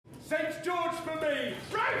St. George for me!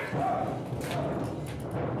 Right!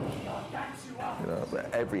 You know, but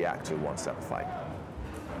every actor wants that fight.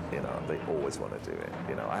 You know, they always want to do it.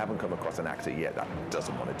 You know, I haven't come across an actor yet that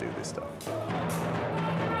doesn't want to do this stuff.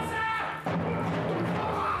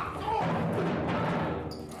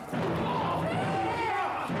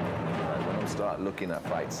 When I start looking at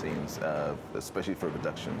fight scenes, especially for a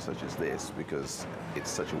production such as this, because it's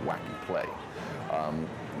such a wacky play,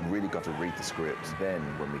 really got to read the script. Then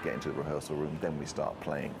when we get into the rehearsal room, then we start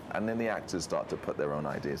playing. And then the actors start to put their own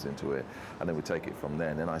ideas into it, and then we take it from there,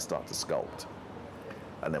 and then I start to sculpt.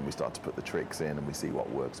 And then we start to put the tricks in, and we see what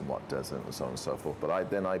works and what doesn't, and so on and so forth. But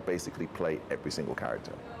then I basically play every single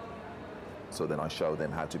character. So then I show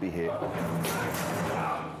them how to be hit,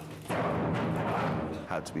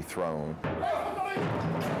 how to be thrown,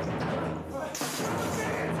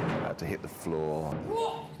 how to hit the floor,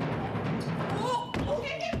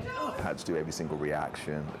 how to do every single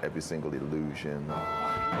reaction, every single illusion.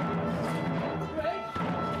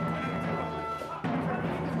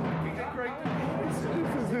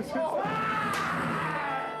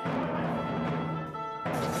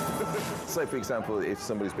 Say, for example, if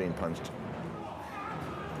somebody's being punched,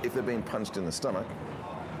 if they're being punched in the stomach,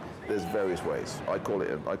 there's various ways. I call it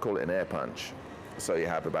an air punch. So you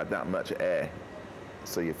have about that much air,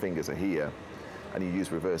 so your fingers are here, and you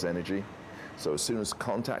use reverse energy. So as soon as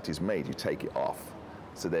contact is made, you take it off.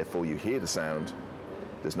 So therefore, you hear the sound.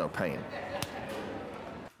 There's no pain.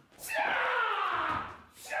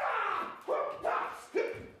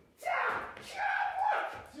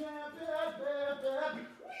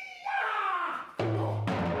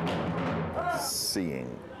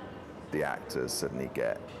 Seeing the actors suddenly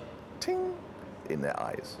get ting in their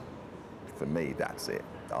eyes. For me, that's it.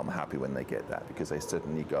 I'm happy when they get that, because they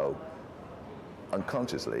suddenly go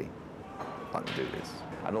unconsciously, I can do this.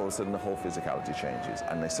 And all of a sudden the whole physicality changes,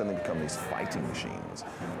 and they suddenly become these fighting machines.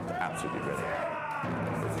 They're absolutely brilliant.